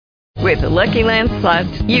With the Lucky Land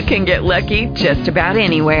Slots, you can get lucky just about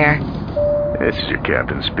anywhere. This is your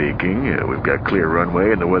captain speaking. We've got clear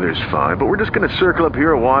runway and the weather's fine, but we're just going to circle up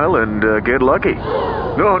here a while and get lucky.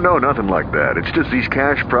 No, nothing like that. It's just these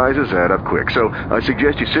cash prizes add up quick. So I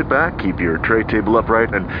suggest you sit back, keep your tray table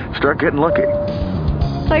upright, and start getting lucky.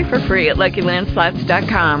 Play for free at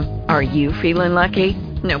LuckyLandSlots.com. Are you feeling lucky?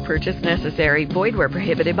 No purchase necessary. Void where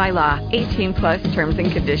prohibited by law. 18 plus terms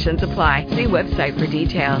and conditions apply. See website for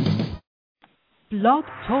details. Blog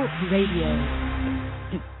Talk Radio.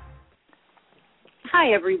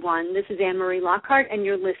 Hi, everyone. This is Anne-Marie Lockhart, and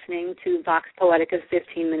you're listening to Vox Poetica's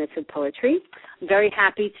 15 Minutes of Poetry. I'm very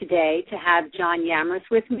happy today to have John Yamrus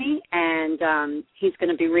with me, and he's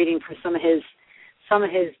going to be reading for some of his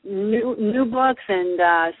new books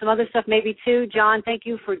and some other stuff maybe too. John, thank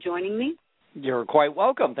you for joining me. You're quite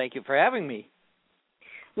welcome. Thank you for having me.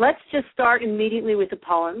 Let's just start immediately with the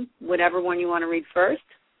poem, whatever one you want to read first.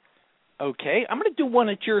 Okay, I'm going to do one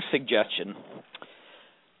at your suggestion.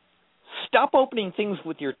 Stop opening things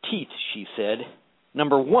with your teeth, she said.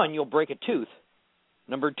 Number one, you'll break a tooth.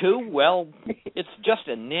 Number two, well, it's just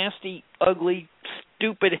a nasty, ugly,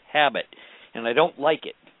 stupid habit, and I don't like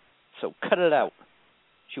it. So cut it out.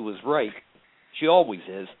 She was right. She always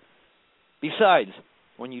is. Besides,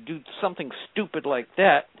 when you do something stupid like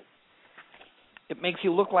that, it makes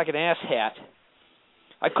you look like an asshat.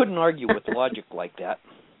 I couldn't argue with logic like that.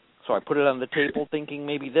 So I put it on the table thinking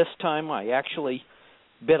maybe this time I actually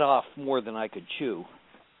bit off more than I could chew.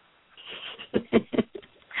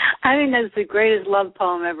 I think that's the greatest love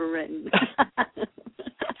poem ever written.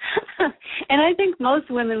 And I think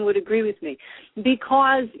most women would agree with me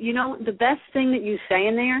because, you know, the best thing that you say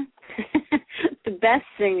in there, the best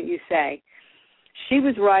thing that you say, she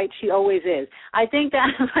was right, she always is. I think that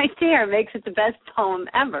right there makes it the best poem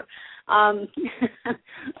ever.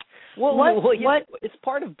 It's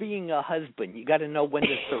part of being a husband. You got to know when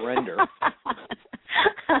to surrender.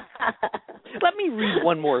 Let me read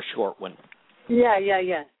one more short one. Yeah.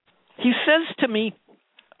 He says to me,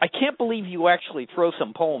 I can't believe you actually throw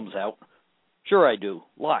some poems out. Sure I do,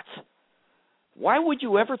 lots. Why would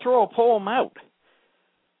you ever throw a poem out?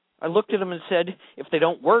 I looked at him and said, if they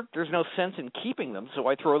don't work, there's no sense in keeping them, so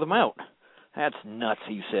I throw them out. That's nuts,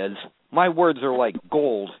 he says. My words are like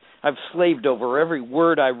gold. I've slaved over every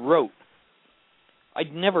word I wrote.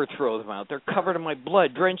 I'd never throw them out. They're covered in my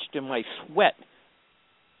blood, drenched in my sweat.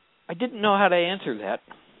 I didn't know how to answer that.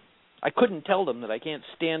 I couldn't tell them that I can't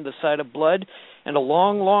stand the sight of blood, and a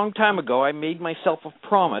long, long time ago I made myself a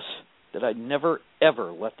promise that I'd never,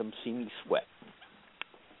 ever let them see me sweat.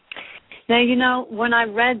 Now, you know, when I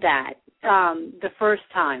read that the first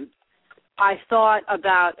time, I thought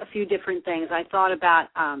about a few different things. I thought about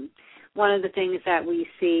one of the things that we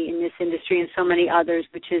see in this industry and so many others,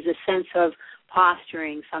 which is a sense of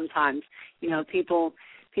posturing sometimes. You know, people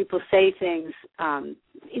say things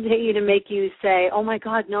to make you say, oh, my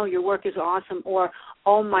God, no, your work is awesome, or,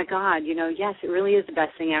 oh, my God, you know, yes, it really is the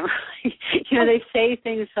best thing ever. You know, they say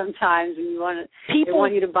things sometimes and they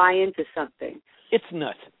want you to buy into something. It's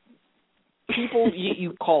nuts. People,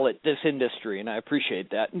 you call it this industry, and I appreciate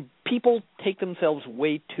that. People take themselves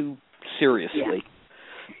way too seriously. Yeah.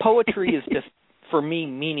 Poetry is just, for me,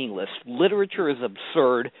 meaningless. Literature is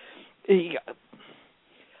absurd.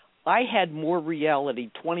 I had more reality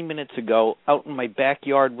 20 minutes ago out in my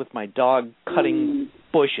backyard with my dog cutting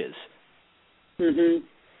bushes. Mm-hmm.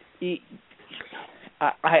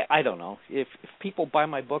 I don't know. If people buy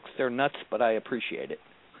my books, they're nuts, but I appreciate it.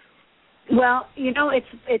 Well, you know,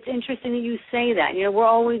 it's interesting that you say that. You know, we're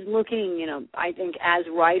always looking, you know, I think as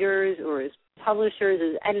writers or as publishers,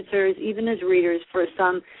 as editors, even as readers, for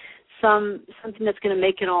something that's going to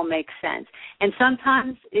make it all make sense. And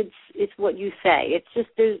sometimes it's what you say. It's just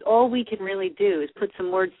all we can really do is put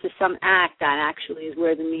some words to some act that actually is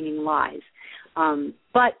where the meaning lies.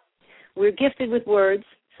 But we're gifted with words,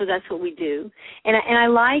 so that's what we do. And I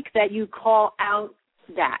like that you call out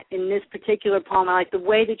that in this particular poem. I like the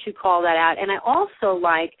way that you call that out, and I also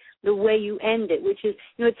like the way you end it, which is,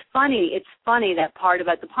 you know, it's funny that part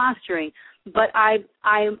about the posturing, but I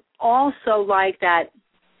also like that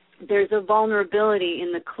there's a vulnerability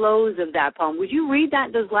in the close of that poem. Would you read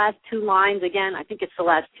those last two lines again? I think it's the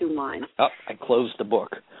last two lines. Oh, I closed the book.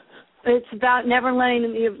 It's about never letting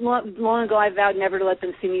them. Long ago, I vowed never to let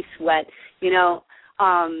them see me sweat. You know,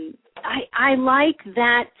 I like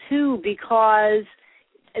that too, because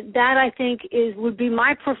that, I think, would be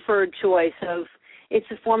my preferred choice of. It's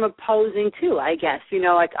a form of posing too, I guess. You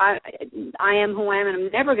know, like I am who I am, and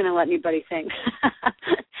I'm never going to let anybody think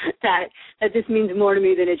that this means more to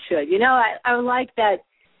me than it should. You know, I like that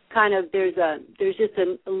kind of there's just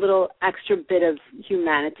a little extra bit of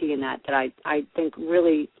humanity in that I think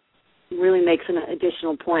really makes an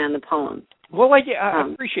additional point on the poem. Well, I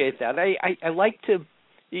appreciate that. I like to.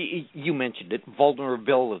 You mentioned it,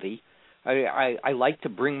 vulnerability. I like to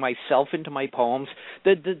bring myself into my poems.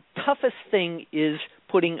 The toughest thing is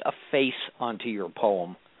putting a face onto your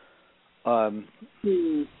poem. I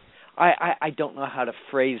don't know how to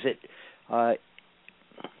phrase it.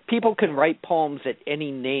 People can write poems that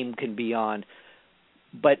any name can be on,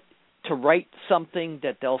 but to write something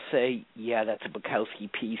that they'll say, yeah, that's a Bukowski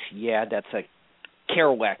piece, yeah, that's a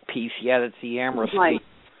Kerouac piece, yeah, that's the Yamrus piece.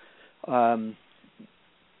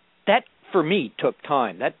 That, for me, took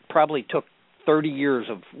time. That probably took 30 years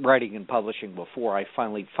of writing and publishing before I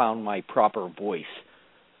finally found my proper voice.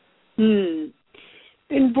 And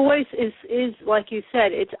voice is like you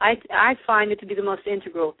said, I find it to be the most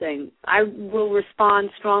integral thing. I will respond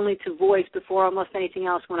strongly to voice before almost anything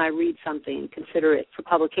else when I read something and consider it for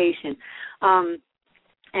publication,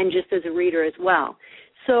 and just as a reader as well.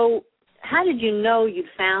 So how did you know you'd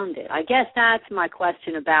found it? I guess that's my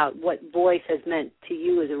question about what voice has meant to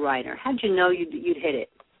you as a writer. How did you know you'd hit it?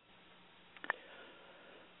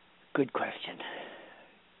 Good question.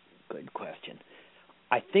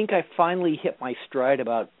 I think I finally hit my stride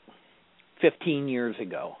about 15 years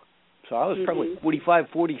ago. So I was probably 45,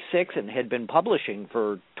 46 and had been publishing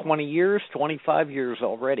for 20 years, 25 years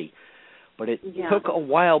already. But it took a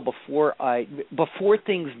while before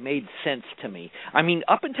things made sense to me. I mean,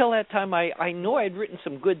 up until that time, I know I'd written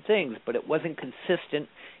some good things, but it wasn't consistent,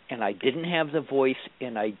 and I didn't have the voice,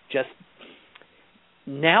 and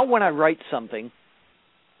now when I write something,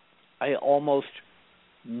 I almost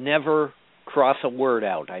never cross a word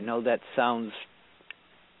out. I know that sounds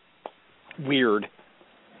weird,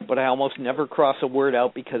 but I almost never cross a word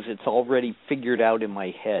out because it's already figured out in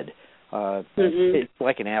my head. It's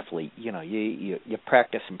like an athlete, you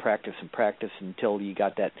practice and practice and practice until you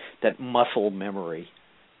got that muscle memory.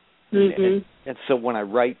 And so when I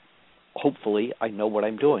write, hopefully I know what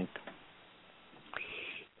I'm doing.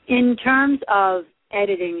 In terms of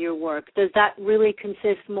editing your work, does that really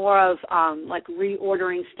consist more of like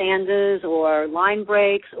reordering stanzas or line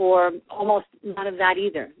breaks, or almost none of that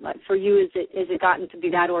either? Like for you, is it gotten to be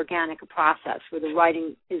that organic a process where the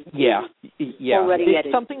writing is already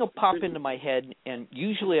edited? Something will pop into my head, and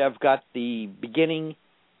usually I've got the beginning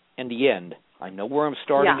and the end. I know where I'm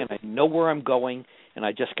starting and I know where I'm going, and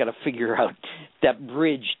I just got to figure out that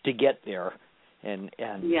bridge to get there. And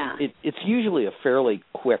it's usually a fairly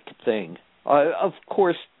quick thing. Of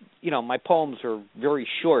course, my poems are very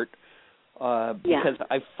short because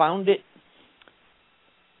I found it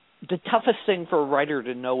the toughest thing for a writer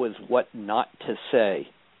to know is what not to say.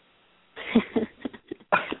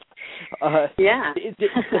 I agree.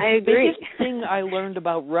 The biggest thing I learned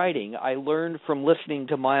about writing, I learned from listening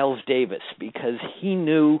to Miles Davis, because he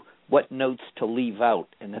knew what notes to leave out,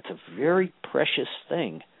 and that's a very precious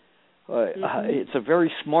thing. It's a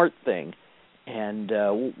very smart thing. And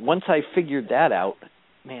once I figured that out,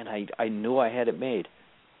 man, I knew I had it made.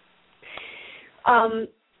 I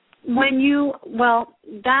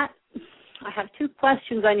have two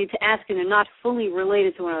questions I need to ask, and they're not fully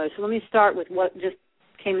related to one another. So let me start with what just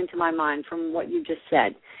came into my mind from what you just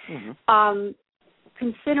said. Mm-hmm.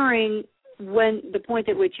 Considering when the point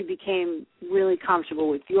at which you became really comfortable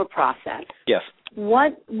with your process. Yes.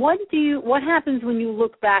 What happens when you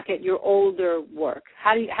look back at your older work?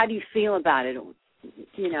 How do you feel about it?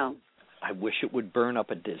 I wish it would burn up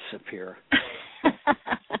and disappear.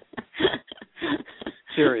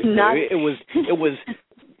 Seriously, it was.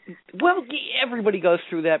 Well, everybody goes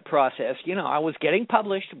through that process. I was getting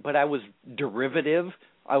published, but I was derivative.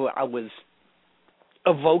 I was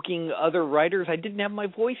evoking other writers. I didn't have my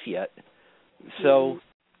voice yet. So,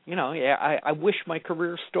 I wish my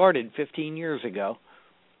career started 15 years ago.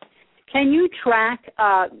 Can you track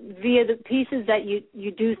via the pieces that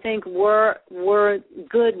you do think were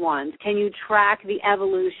good ones? Can you track the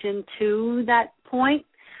evolution to that point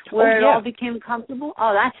where it all became comfortable?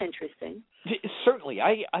 Oh, that's interesting. Certainly,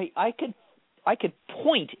 I could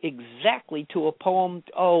point exactly to a poem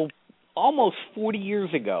almost 40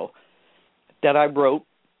 years ago that I wrote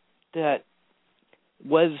that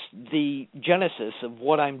was the genesis of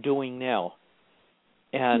what I'm doing now.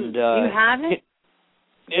 And you have it?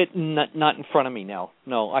 It not in front of me now.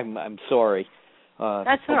 No, I'm sorry.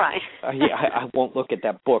 That's all right. I won't look at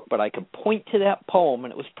that book, but I could point to that poem,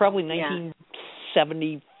 and it was probably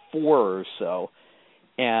 1974 or so.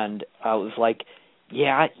 And I was like,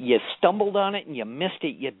 you stumbled on it and you missed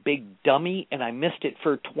it, you big dummy. And I missed it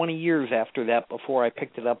for 20 years after that before I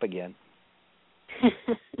picked it up again.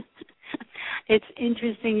 It's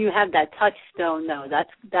interesting you have that touchstone, though.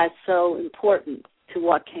 That's so important to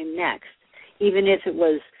what came next, even if it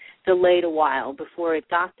was delayed a while before it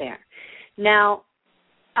got there. Now,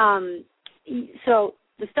 so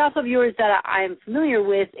the stuff of yours that I am familiar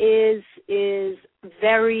with is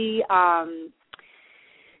very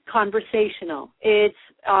conversational. It's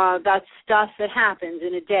about stuff that happens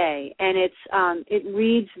in a day, and it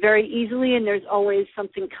reads very easily, and there's always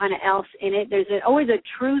something kind of else in it. There's always a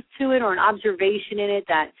truth to it or an observation in it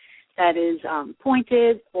that is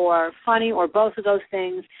pointed or funny or both of those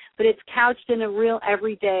things, but it's couched in a real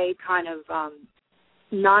everyday kind of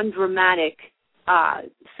non-dramatic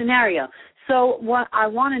scenario. So what I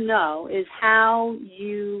want to know is how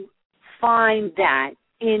you find that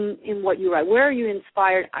in what you write. Where are you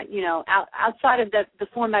inspired, outside of the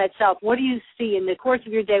format itself? What do you see in the course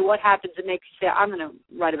of your day? What happens that makes you say, I'm going to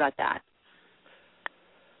write about that?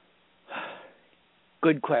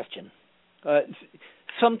 Good question.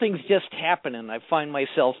 Some things just happen, and I find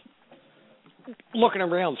myself looking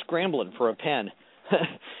around, scrambling for a pen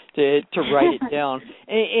to write it down.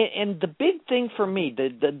 And the big thing for me,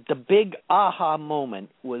 the big aha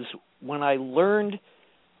moment was when I learned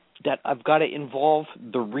that I've got to involve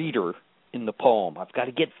the reader in the poem. I've got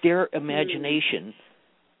to get their imagination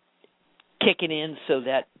kicking in so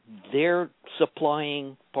that they're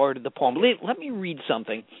supplying part of the poem. Let me read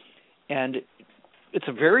something, and it's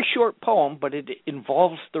a very short poem, but it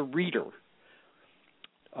involves the reader.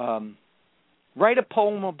 Write a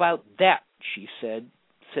poem about that, she said,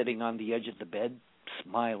 sitting on the edge of the bed,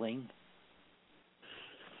 smiling.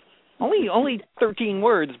 Only 13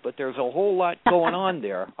 words, but there's a whole lot going on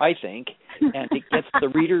there, I think, and it gets the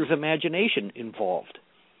reader's imagination involved.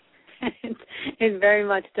 It very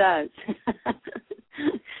much does.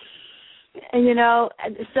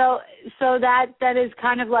 So that is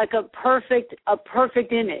kind of like a perfect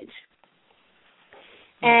image.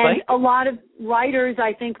 And right. A lot of writers,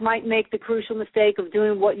 I think, might make the crucial mistake of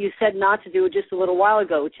doing what you said not to do just a little while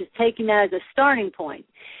ago, which is taking that as a starting point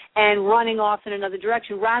and running off in another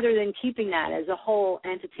direction rather than keeping that as a whole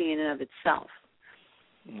entity in and of itself.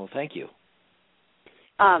 Well, thank you.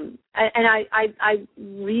 And I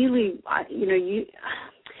really,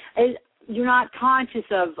 you're not conscious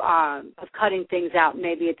of cutting things out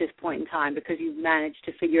maybe at this point in time because you've managed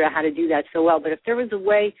to figure out how to do that so well. But if there was a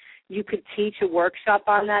way you could teach a workshop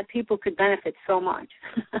on that, people could benefit so much.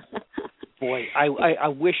 Boy, I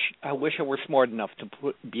wish I were smart enough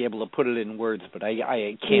to be able to put it in words, but I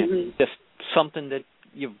can't. Mm-hmm. Just something that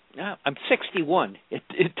I'm 61.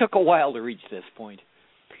 It took a while to reach this point.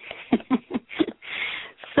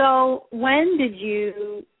 So when did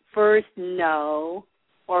you first know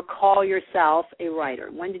or call yourself a writer?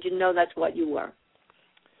 When did you know that's what you were?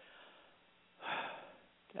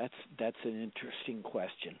 That's an interesting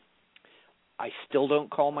question. I still don't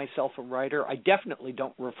call myself a writer. I definitely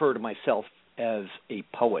don't refer to myself as a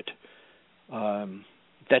poet.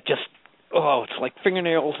 That just, it's like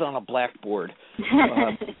fingernails on a blackboard.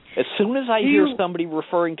 As soon as I hear somebody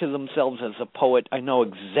referring to themselves as a poet, I know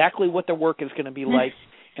exactly what their work is going to be like,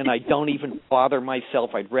 and I don't even bother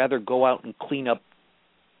myself. I'd rather go out and clean up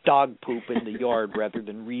dog poop in the yard rather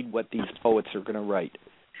than read what these poets are going to write.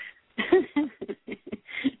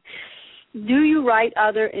 Do you write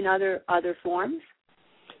in other forms?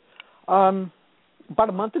 About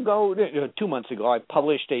a month ago, 2 months ago, I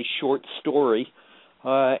published a short story,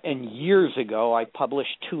 and years ago I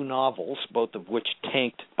published 2 novels, both of which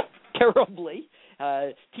tanked terribly,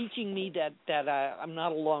 teaching me that I'm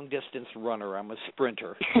not a long-distance runner. I'm a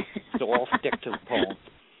sprinter, so I'll stick to the poem.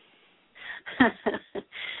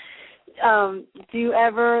 Do you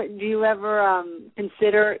ever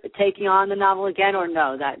consider taking on the novel again, or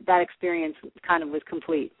no? That experience kind of was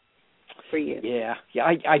complete for you. Yeah.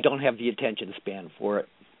 I don't have the attention span for it.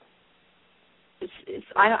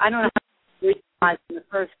 I don't know how to realize in the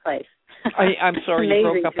first place. I'm sorry you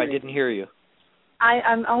broke up. I didn't hear you.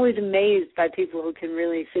 I'm always amazed by people who can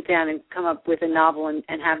really sit down and come up with a novel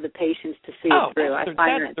and have the patience to see it through.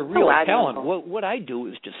 That's the real talent. What I do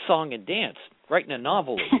is just song and dance. Writing a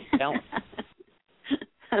novel is talent.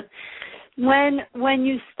 When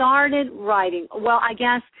you started writing, well, I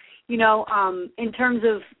guess, in terms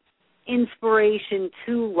of inspiration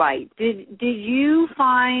to write, did you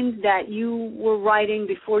find that you were writing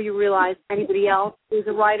before you realized anybody else was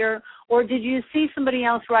a writer, or did you see somebody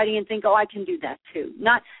else writing and think, I can do that too?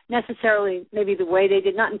 Not necessarily maybe the way they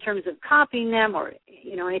did, not in terms of copying them or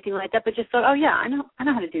anything like that, but just thought, I know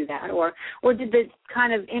how to do that, or did the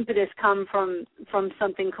kind of impetus come from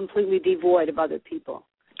something completely devoid of other people?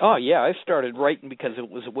 Oh yeah, I started writing because it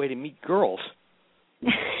was a way to meet girls.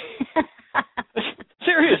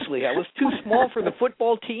 Seriously, I was too small for the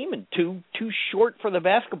football team and too short for the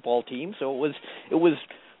basketball team, so it was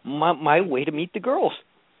my way to meet the girls.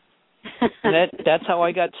 And that's how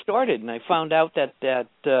I got started, and I found out that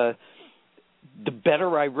the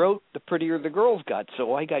better I wrote, the prettier the girls got,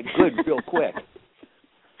 so I got good real quick.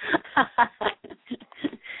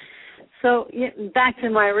 So back to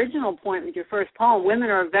my original point with your first poem, women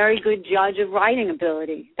are a very good judge of writing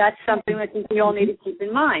ability. That's something I think we all need to keep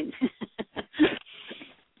in mind.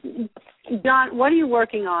 John, what are you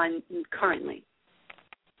working on currently?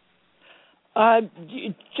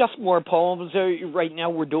 Just more poems. Right now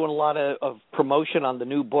we're doing a lot of promotion on the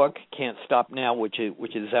new book, Can't Stop Now, which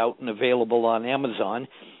is out and available on Amazon.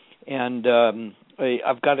 And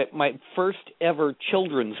I've got my first ever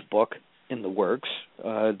children's book in the works.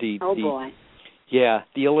 Boy. Yeah,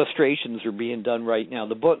 the illustrations are being done right now.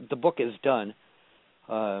 The book is done.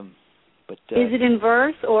 But is it in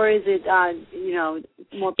verse or is it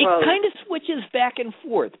more prose? It kind of switches back and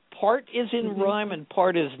forth. Part is in rhyme and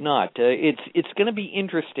part is not. It's going to be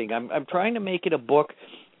interesting. I'm trying to make it a book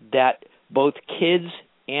that both kids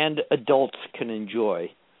and adults can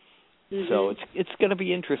enjoy. So it's going to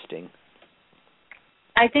be interesting.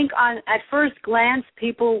 I think at first glance,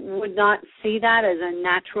 people would not see that as a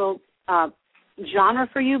natural genre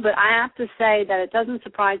for you, but I have to say that it doesn't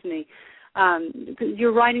surprise me. Because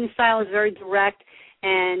your writing style is very direct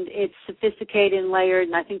and it's sophisticated and layered,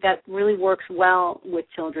 and I think that really works well with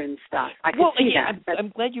children's stuff. I can see that. I'm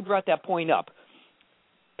glad you brought that point up.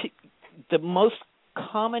 The most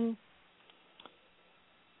common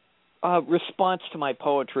response to my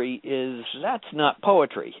poetry is, that's not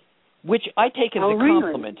poetry, which I take as a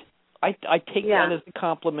compliment. Really? I take that as a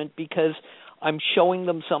compliment because I'm showing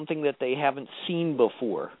them something that they haven't seen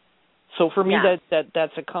before. So for me,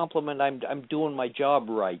 that's a compliment. I'm doing my job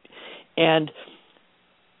right. And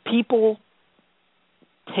people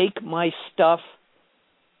take my stuff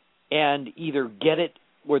and either get it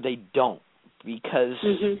or they don't, because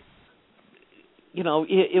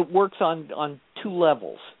it works on two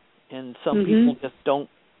levels, and some people just don't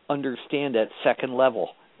understand that second level,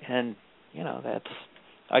 and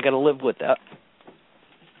I got to live with that.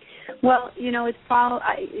 Well,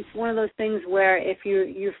 it's one of those things where if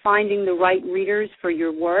you're finding the right readers for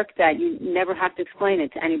your work, that you never have to explain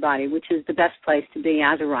it to anybody, which is the best place to be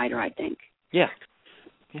as a writer, I think. Yeah.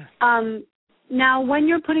 Now, when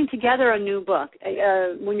you're putting together a new book,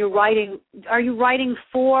 when you're writing, are you writing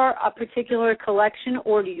for a particular collection,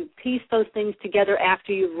 or do you piece those things together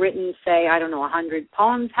after you've written, say, 100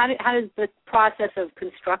 poems? How does the process of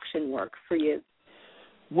construction work for you?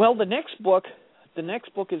 Well, the next book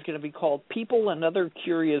is going to be called People and Other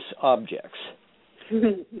Curious Objects.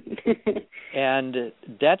 And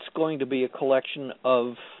that's going to be a collection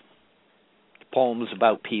of poems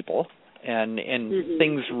about people and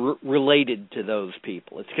things related to those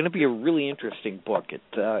people. It's going to be a really interesting book.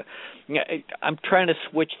 I'm trying to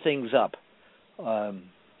switch things up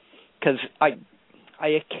because I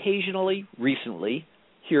occasionally, recently,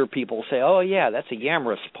 hear people say, "Oh yeah, that's a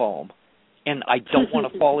Yamrus poem," and I don't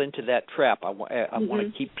want to fall into that trap. I want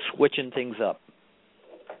to keep switching things up.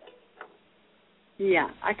 Yeah,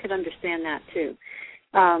 I could understand that too.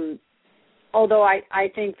 Although I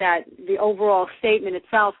think that the overall statement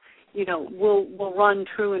itself, will run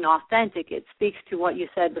true and authentic. It speaks to what you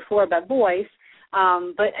said before about voice,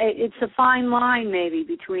 but it's a fine line maybe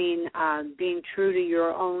between being true to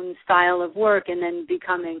your own style of work and then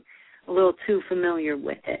becoming a little too familiar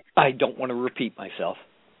with it. I don't want to repeat myself.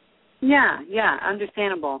 Yeah,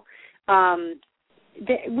 understandable.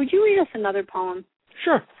 Would you read us another poem?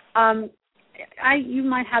 Sure. You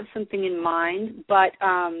might have something in mind, but,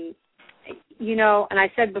 and I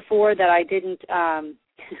said before that I didn't,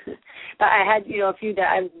 but I had, a few that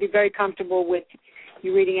I'd be very comfortable with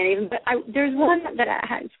you reading any of them. But there's one that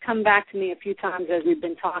has come back to me a few times as we've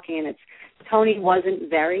been talking, and it's Tony Wasn't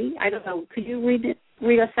Very. I don't know. Could you read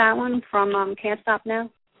us that one from Can't Stop Now?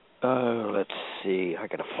 Let's see. I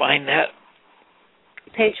got to find that.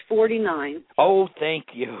 Page 49. Oh, thank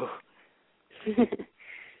you.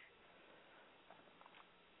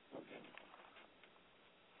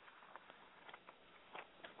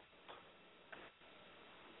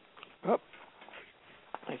 Oh,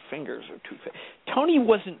 my fingers are too fast. Tony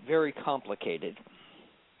wasn't very complicated.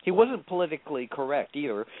 He wasn't politically correct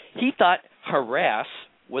either. He thought harass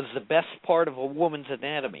was the best part of a woman's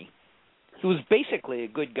anatomy. He was basically a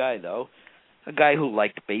good guy, though. A guy who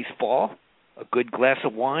liked baseball, a good glass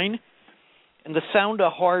of wine, and the sound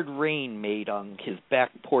of hard rain made on his back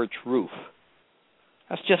porch roof.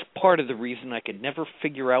 That's just part of the reason I could never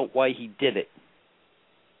figure out why he did it.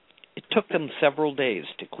 It took them several days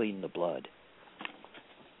to clean the blood.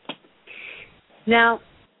 Now,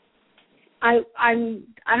 I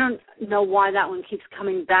don't know why that one keeps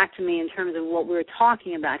coming back to me in terms of what we're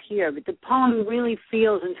talking about here, but the poem really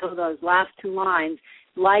feels until those last two lines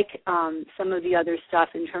like some of the other stuff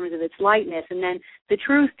in terms of its lightness, and then the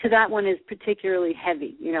truth to that one is particularly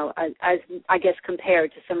heavy, as I guess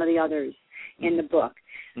compared to some of the others in the book.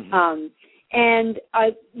 Mm-hmm. And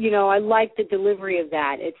I like the delivery of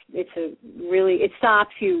that. It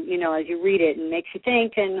stops you, as you read it and makes you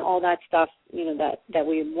think and all that stuff, that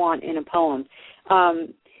we want in a poem.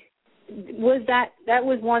 Was that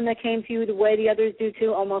was one that came to you the way the others do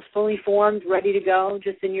too, almost fully formed, ready to go,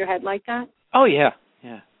 just in your head like that? Oh yeah.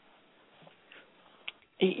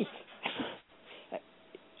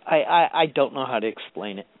 I don't know how to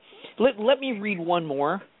explain it. Let me read one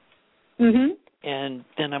more. Mm-hmm. And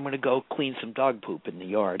then I'm going to go clean some dog poop in the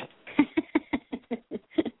yard.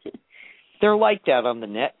 They're like that on the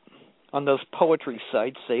net. On those poetry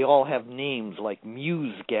sites, they all have names like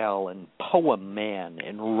Muse Gal and Poem Man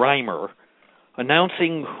and Rhymer,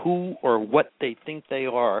 announcing who or what they think they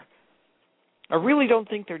are. I really don't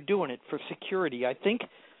think they're doing it for security. I think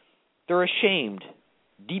they're ashamed.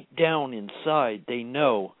 Deep down inside, they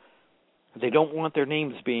know. They don't want their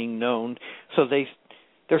names being known, so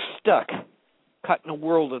they're stuck. Caught in a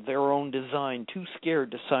world of their own design, too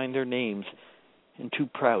scared to sign their names and too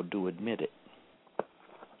proud to admit it.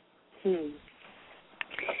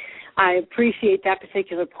 I appreciate that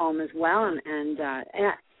particular poem as well, and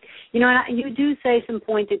you do say some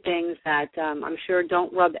pointed things that I'm sure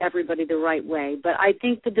don't rub everybody the right way, but I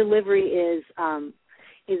think the delivery is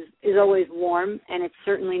always warm, and it's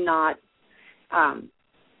certainly not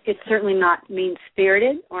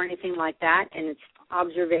mean-spirited or anything like that, and it's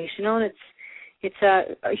observational, and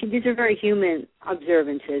these are very human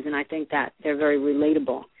observances, and I think that they're very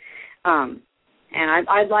relatable. And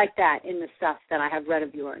I like that in the stuff that I have read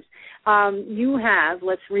of yours. You have,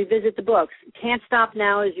 let's revisit the books. Can't Stop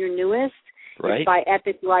Now is your newest. Right. It's by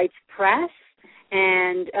Epic Rights Press,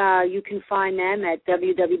 and you can find them at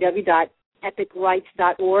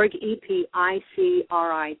www.epicrights.org,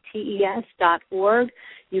 EPICRITES.org.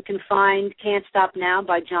 You can find Can't Stop Now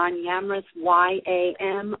by John Yamrus,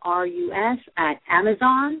 YAMRUS, at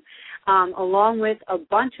Amazon, along with a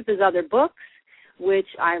bunch of his other books,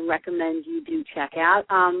 which I recommend you do check out.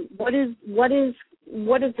 What is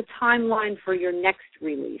the timeline for your next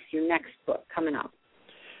release, your next book coming up?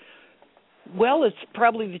 Well, it's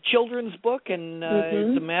probably the children's book, and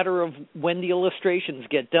it's a matter of when the illustrations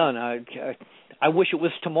get done. I wish it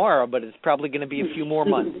was tomorrow, but it's probably going to be a few more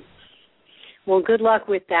months. Well, good luck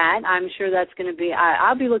with that. I'm sure that's going to be,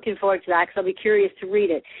 I'll be looking forward to that because I'll be curious to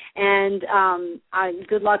read it. And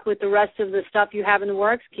good luck with the rest of the stuff you have in the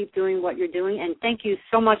works. Keep doing what you're doing. And thank you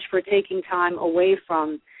so much for taking time away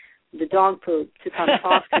from the dog poop to come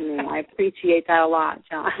talk to me. I appreciate that a lot,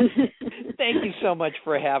 John. Thank you so much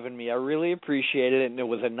for having me. I really appreciate it, and it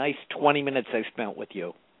was a nice 20 minutes I spent with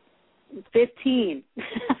you. 15.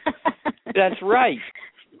 That's right.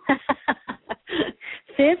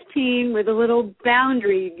 15 with a little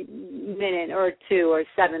boundary minute or 2 or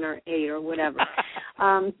 7 or 8 or whatever.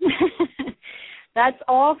 That's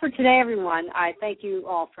all for today, everyone. I thank you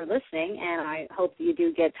all for listening, and I hope that you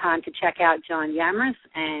do get time to check out John Yamrus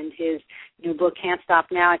and his new book, Can't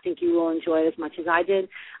Stop Now. I think you will enjoy it as much as I did.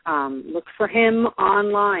 Look for him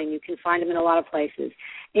online. You can find him in a lot of places.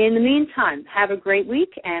 In the meantime, have a great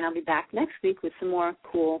week, and I'll be back next week with some more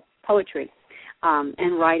cool poetry.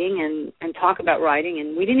 And writing and talk about writing.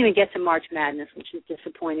 And we didn't even get to March Madness, which is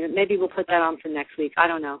disappointing. Maybe we'll put that on for next week. I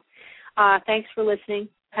don't know. Thanks for listening.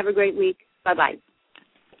 Have a great week. Bye-bye.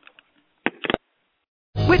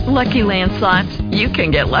 With Lucky Land Slots, you can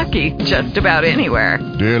get lucky just about anywhere.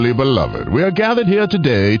 Dearly beloved, we are gathered here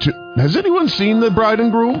today to... Has anyone seen the bride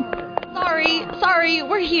and groom? Sorry,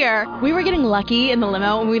 we're here. We were getting lucky in the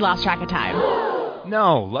limo and we lost track of time.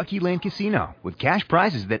 No, Lucky Land Casino, with cash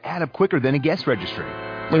prizes that add up quicker than a guest registry.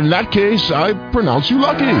 In that case, I pronounce you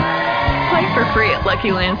lucky. Play for free at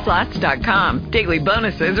LuckyLandSlots.com. Daily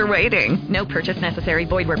bonuses are waiting. No purchase necessary.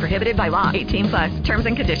 Void where prohibited by law. 18+. Terms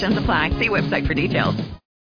and conditions apply. See website for details.